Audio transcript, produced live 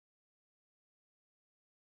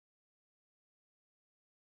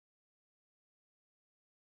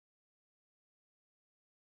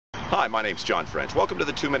Hi, my name's John French. Welcome to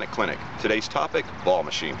the 2-Minute Clinic. Today's topic, ball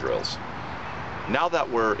machine drills. Now that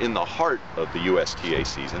we're in the heart of the USTA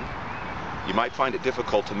season, you might find it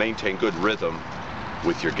difficult to maintain good rhythm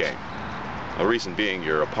with your game. The reason being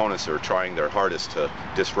your opponents are trying their hardest to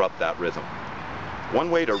disrupt that rhythm. One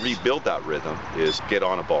way to rebuild that rhythm is get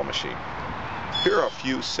on a ball machine. Here are a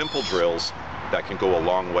few simple drills that can go a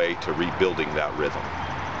long way to rebuilding that rhythm.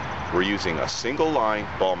 We're using a single line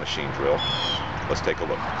ball machine drill. Let's take a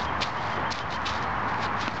look.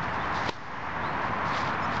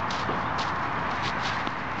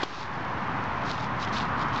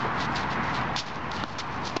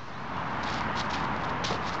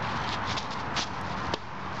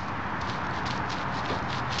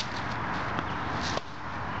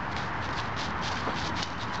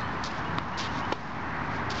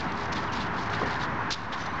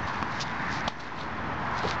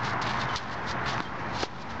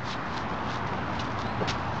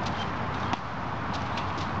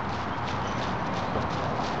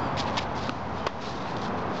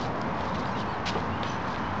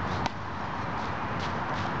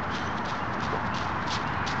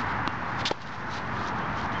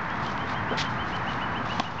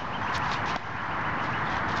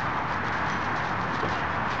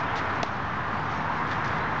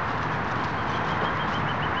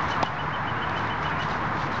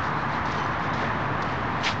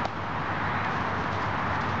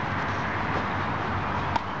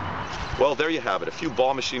 Well, there you have it, a few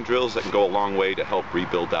ball machine drills that can go a long way to help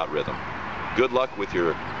rebuild that rhythm. Good luck with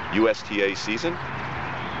your USTA season,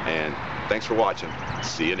 and thanks for watching.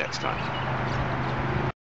 See you next time.